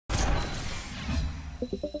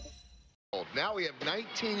Now we have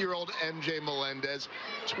 19-year-old MJ Melendez,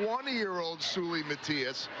 20-year-old Seuly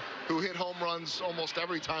Matias, who hit home runs almost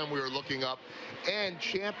every time we were looking up, and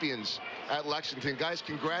champions at Lexington. Guys,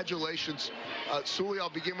 congratulations. Seuly, I'll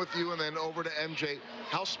begin with you and then over to MJ.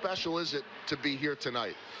 How special is it to be here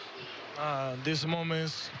tonight? This moment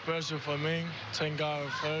is special for me. Thank God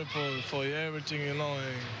for everything,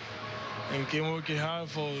 and keep working hard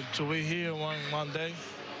to be here one day.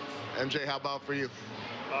 MJ, how about for you?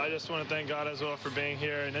 I just want to thank God as well for being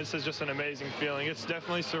here, and this is just an amazing feeling. It's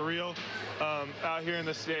definitely surreal. Out here in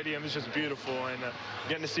the stadium is just beautiful, and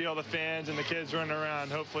getting to see all the fans and the kids running around,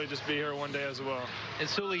 hopefully just be here one day as well. And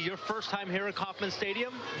Seuly, your first time here at Kauffman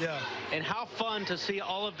Stadium? Yeah. And how fun to see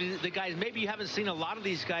all of the guys. Maybe you haven't seen a lot of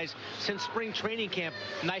these guys since spring training camp.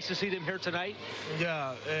 Nice to see them here tonight.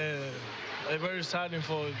 Yeah, it's very exciting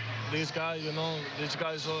for these guys, These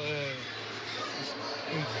guys are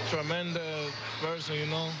tremendous person,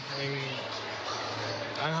 and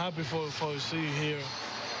I'm happy for see you here.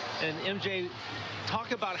 And MJ,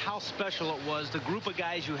 talk about how special it was, the group of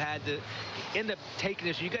guys you had that end up taking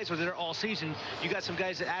this. You guys were there all season. You got some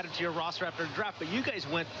guys that added to your roster after the draft, but you guys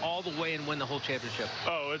went all the way and won the whole championship.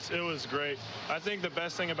 Oh, it was great. I think the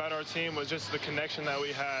best thing about our team was just the connection that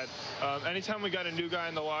we had. Anytime we got a new guy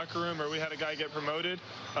in the locker room or we had a guy get promoted,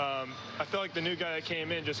 I felt like the new guy that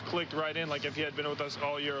came in just clicked right in like if he had been with us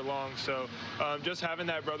all year long. So just having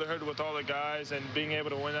that brotherhood with all the guys and being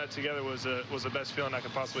able to win that together was the best feeling I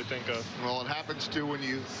could possibly think of. Well, it happens too when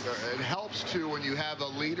it helps too when you have a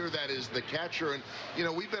leader that is the catcher.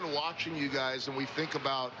 And we've been watching you guys, and we think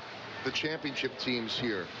about the championship teams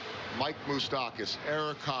here. Mike Moustakas,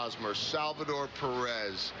 Eric Hosmer, Salvador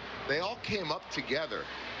Perez. They all came up together,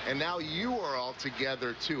 and now you are all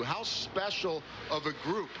together too. How special of a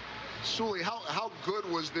group. Seuly, how good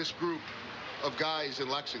was this group of guys in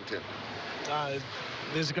Lexington?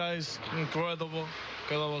 This guy is incredible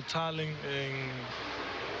talent, and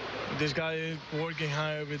this guy is working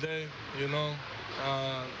hard every day,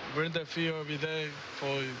 bring the field every day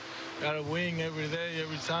gotta win every day,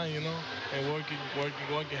 every time, and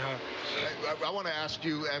working hard. I want to ask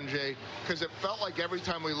you, MJ, because it felt like every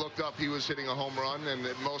time we looked up, he was hitting a home run, and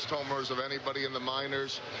the most homers of anybody in the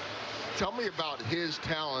minors. Tell me about his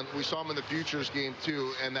talent. We saw him in the Futures game,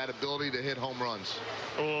 too, and that ability to hit home runs.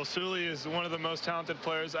 Well, Seuly is one of the most talented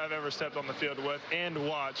players I've ever stepped on the field with and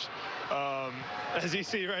watched. As you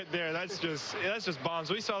see right there, that's just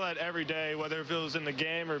bombs. We saw that every day, whether if it was in the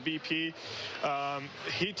game or BP.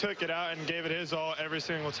 He took it out and gave it his all every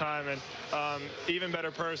single time, and even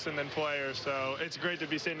better person than player. So it's great to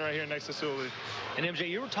be sitting right here next to Seuly. And MJ,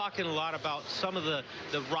 you were talking a lot about some of the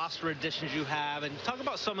roster additions you have, and talk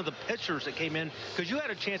about some of the pitchers that came in, because you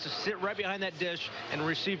had a chance to sit right behind that dish and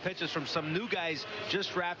receive pitches from some new guys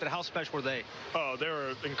just drafted. How special were they? Oh, they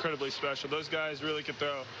were incredibly special. Those guys really could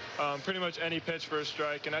throw pretty much any pitch for a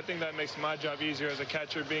strike, and I think that makes my job easier as a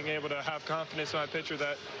catcher, being able to have confidence in my pitcher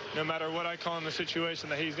that no matter what I call in the situation,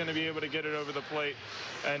 that he's going to be able to get it over the plate.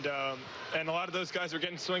 And a lot of those guys were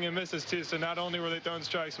getting swing and misses too, so not only were they throwing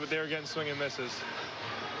strikes, but they were getting swing and misses.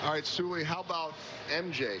 All right, Seuly, how about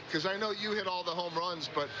MJ? Because I know you hit all the home runs,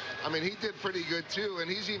 but, I mean, he did pretty good, too, and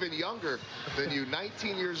he's even younger than you,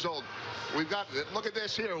 19 years old. We've got, look at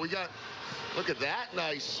this here. Look at that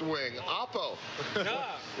nice swing. Oppo.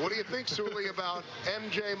 Yeah. What do you think, Seuly, about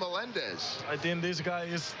MJ Melendez? I think this guy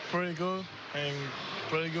is pretty good and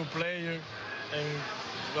pretty good player. And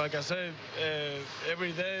like I said,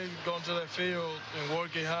 every day going to the field and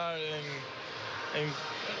working hard and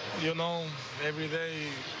every day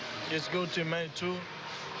it's good teammate too,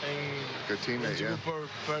 and good teammate, he's a good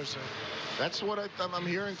person. That's what I'm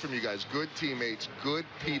hearing from you guys. Good teammates, good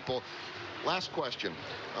people. Last question.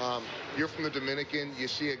 You're from the Dominican. You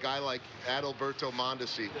see a guy like Adalberto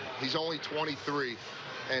Mondesi. He's only 23,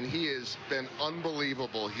 and he has been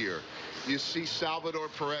unbelievable here. You see Salvador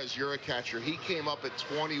Perez, you're a catcher. He came up at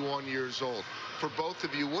 21 years old. For both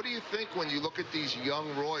of you, what do you think when you look at these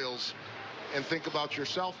young Royals and think about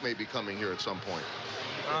yourself maybe coming here at some point?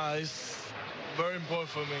 It's very important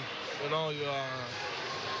for me.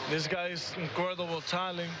 This guy is incredible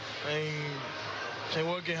talent, and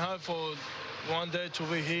working hard for one day to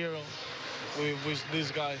be here with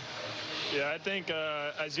this guy. Yeah, I think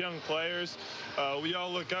as young players, we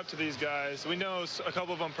all look up to these guys. We know a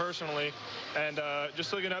couple of them personally, and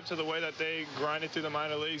just looking up to the way that they grinded through the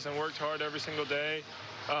minor leagues and worked hard every single day.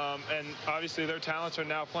 And obviously their talents are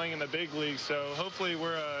now playing in the big leagues, so hopefully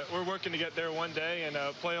we're working to get there one day and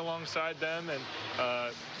play alongside them and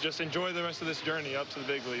just enjoy the rest of this journey up to the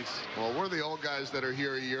big leagues. Well, we're the old guys that are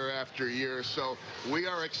here year after year, so we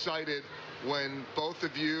are excited when both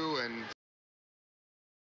of you and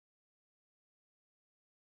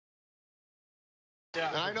Yeah.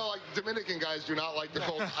 And I know like Dominican guys do not like the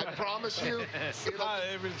cold. I promise you, Not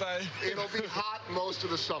every time. it'll be hot most of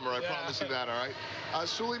the summer. I promise you that, all right?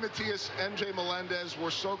 Seuly, Matias, MJ Melendez, we're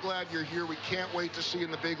so glad you're here. We can't wait to see you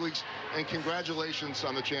in the big leagues. And congratulations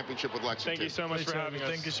on the championship with Lexington. Thank you so much for having us.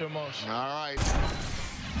 Thank you so much. All right.